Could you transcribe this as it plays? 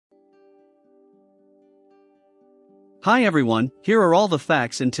Hi everyone, here are all the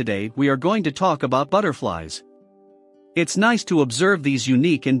facts, and today we are going to talk about butterflies. It's nice to observe these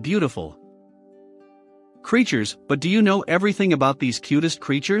unique and beautiful creatures, but do you know everything about these cutest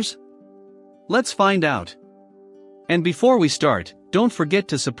creatures? Let's find out. And before we start, don't forget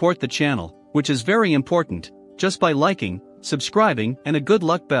to support the channel, which is very important, just by liking, subscribing, and a good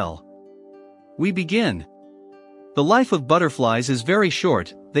luck bell. We begin. The life of butterflies is very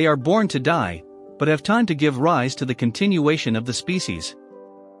short. They are born to die, but have time to give rise to the continuation of the species.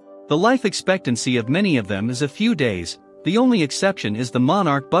 The life expectancy of many of them is a few days. The only exception is the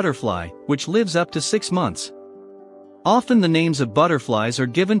monarch butterfly, which lives up to 6 months. Often the names of butterflies are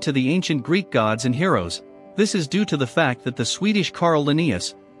given to the ancient Greek gods and heroes. This is due to the fact that the Swedish Carl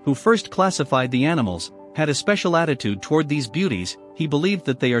Linnaeus, who first classified the animals, had a special attitude toward these beauties. He believed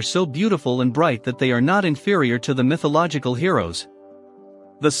that they are so beautiful and bright that they are not inferior to the mythological heroes.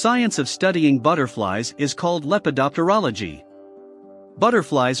 The science of studying butterflies is called lepidopterology.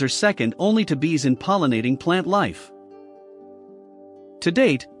 Butterflies are second only to bees in pollinating plant life. To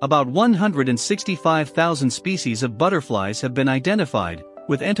date, about 165,000 species of butterflies have been identified,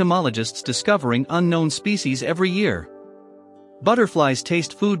 with entomologists discovering unknown species every year. Butterflies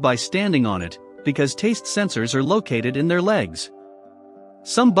taste food by standing on it, because taste sensors are located in their legs.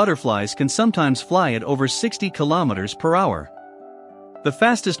 Some butterflies can sometimes fly at over 60 kilometers per hour. The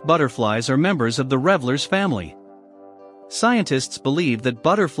fastest butterflies are members of the revelers family. Scientists believe that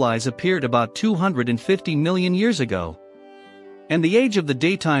butterflies appeared about 250 million years ago. And the age of the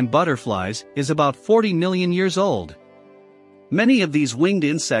daytime butterflies is about 40 million years old. Many of these winged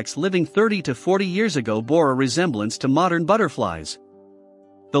insects living 30 to 40 years ago bore a resemblance to modern butterflies.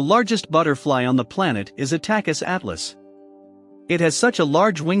 The largest butterfly on the planet is Attacus atlas. It has such a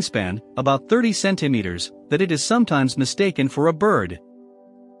large wingspan, about 30 centimeters, that it is sometimes mistaken for a bird.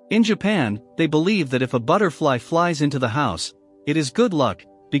 In Japan, they believe that if a butterfly flies into the house, it is good luck,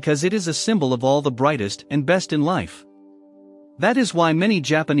 because it is a symbol of all the brightest and best in life. That is why many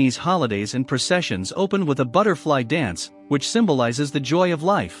Japanese holidays and processions open with a butterfly dance, which symbolizes the joy of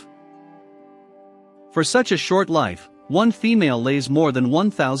life. For such a short life, one female lays more than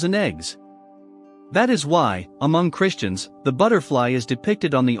 1,000 eggs. That is why, among Christians, the butterfly is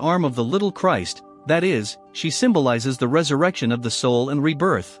depicted on the arm of the little Christ. That is, she symbolizes the resurrection of the soul and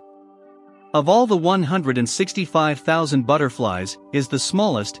rebirth. Of all the 165,000 butterflies, the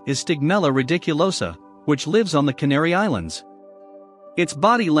smallest is Stigmella ridiculosa, which lives on the Canary Islands. Its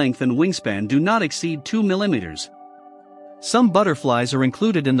body length and wingspan do not exceed 2 millimeters. Some butterflies are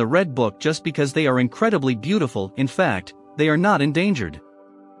included in the Red Book just because they are incredibly beautiful. In fact, they are not endangered.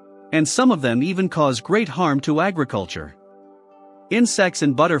 And some of them even cause great harm to agriculture. Insects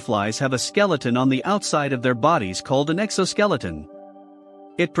and butterflies have a skeleton on the outside of their bodies called an exoskeleton.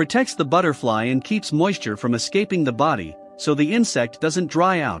 It protects the butterfly and keeps moisture from escaping the body, so the insect doesn't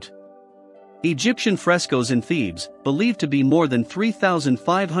dry out. Egyptian frescoes in Thebes, believed to be more than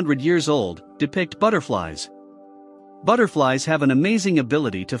 3,500 years old, depict butterflies. Butterflies have an amazing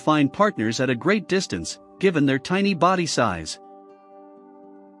ability to find partners at a great distance, given their tiny body size.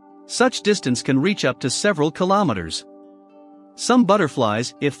 Such distance can reach up to several kilometers. Some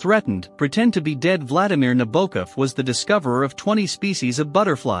butterflies, if threatened, pretend to be dead. Vladimir Nabokov was the discoverer of 20 species of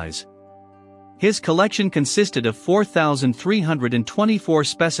butterflies. His collection consisted of 4,324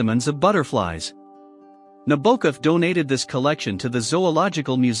 specimens of butterflies. Nabokov donated this collection to the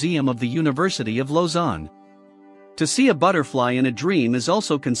Zoological Museum of the University of Lausanne. To see a butterfly in a dream is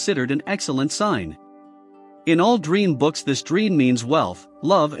also considered an excellent sign. In all dream books, this dream means wealth,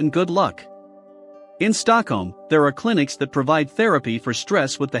 love, and good luck. In Stockholm, there are clinics that provide therapy for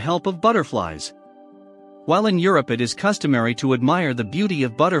stress with the help of butterflies. While in Europe it is customary to admire the beauty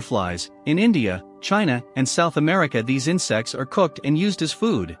of butterflies, in India, China, and South America these insects are cooked and used as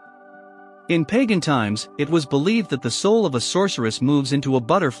food. In pagan times, it was believed that the soul of a sorceress moves into a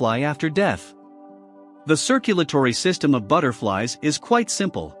butterfly after death. The circulatory system of butterflies is quite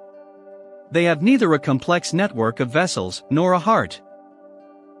simple. They have neither a complex network of vessels nor a heart.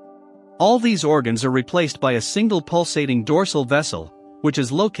 All these organs are replaced by a single pulsating dorsal vessel, which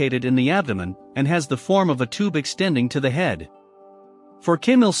is located in the abdomen, and has the form of a tube extending to the head. For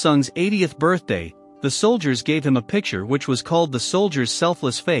Kim Il-sung's 80th birthday, the soldiers gave him a picture which was called the soldier's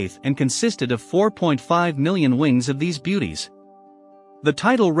selfless faith and consisted of 4.5 million wings of these beauties. The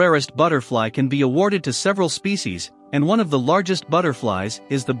title rarest butterfly can be awarded to several species, and one of the largest butterflies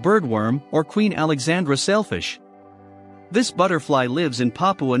is the birdworm or Queen Alexandra sailfish. This butterfly lives in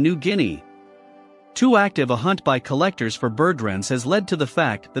Papua New Guinea. Too active a hunt by collectors for birdwrens has led to the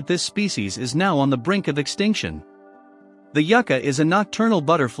fact that this species is now on the brink of extinction. The yucca is a nocturnal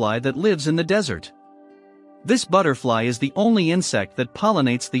butterfly that lives in the desert. This butterfly is the only insect that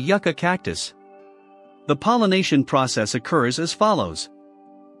pollinates the yucca cactus. The pollination process occurs as follows.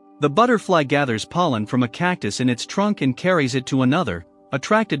 The butterfly gathers pollen from a cactus in its trunk and carries it to another,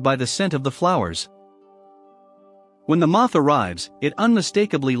 attracted by the scent of the flowers. When the moth arrives, it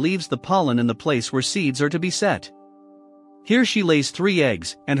unmistakably leaves the pollen in the place where seeds are to be set. Here she lays 3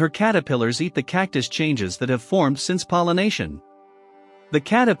 eggs, and her caterpillars eat the cactus changes that have formed since pollination. The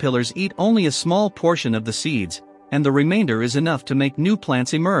caterpillars eat only a small portion of the seeds, and the remainder is enough to make new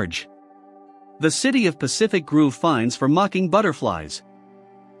plants emerge. The city of Pacific Grove finds for mocking butterflies.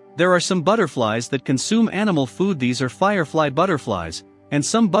 There are some butterflies that consume animal food. These are firefly butterflies, and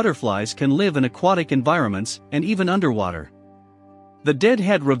some butterflies can live in aquatic environments and even underwater. The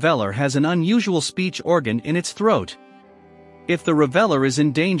deadhead reveller has an unusual speech organ in its throat. If the reveller is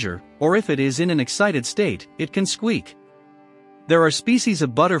in danger, or if it is in an excited state, it can squeak. There are species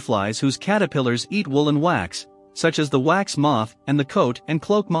of butterflies whose caterpillars eat wool and wax, such as the wax moth and the coat and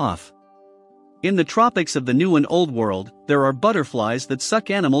cloak moth. In the tropics of the New and Old World, there are butterflies that suck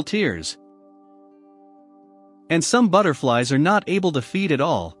animal tears. And some butterflies are not able to feed at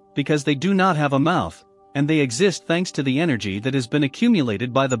all, because they do not have a mouth, and they exist thanks to the energy that has been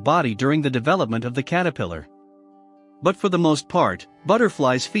accumulated by the body during the development of the caterpillar. But for the most part,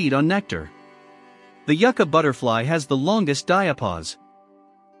 butterflies feed on nectar. The yucca butterfly has the longest diapause.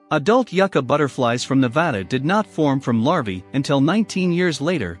 Adult yucca butterflies from Nevada did not form from larvae until 19 years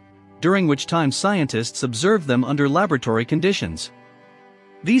later, during which time scientists observed them under laboratory conditions.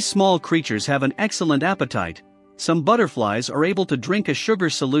 These small creatures have an excellent appetite. Some butterflies are able to drink a sugar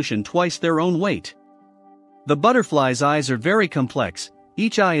solution twice their own weight. The butterfly's eyes are very complex.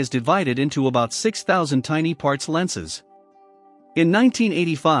 Each eye is divided into about 6,000 tiny parts lenses. In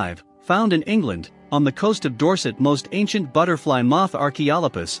 1985, found in England, on the coast of Dorset, most ancient butterfly moth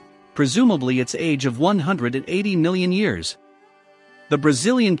Archaeolopus, presumably its age of 180 million years. The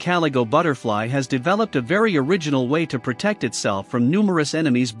Brazilian caligo butterfly has developed a very original way to protect itself from numerous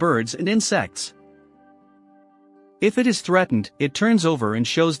enemies, birds and insects. If it is threatened, it turns over and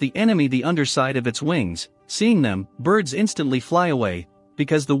shows the enemy the underside of its wings. Seeing them, birds instantly fly away,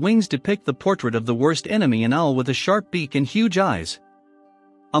 because the wings depict the portrait of the worst enemy, an owl with a sharp beak and huge eyes.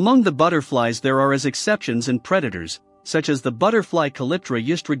 Among the butterflies there are as exceptions and predators, such as the butterfly Calyptra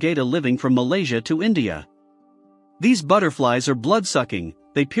eustrigata living from Malaysia to India. These butterflies are blood-sucking.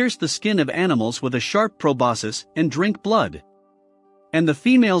 They pierce the skin of animals with a sharp proboscis and drink blood. And the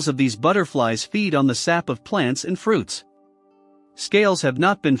females of these butterflies feed on the sap of plants and fruits. Scales have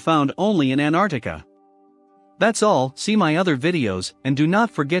not been found only in Antarctica. That's all. See my other videos, and do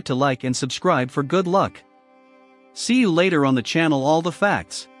not forget to like and subscribe for good luck. See you later on the channel. All the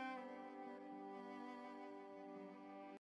facts.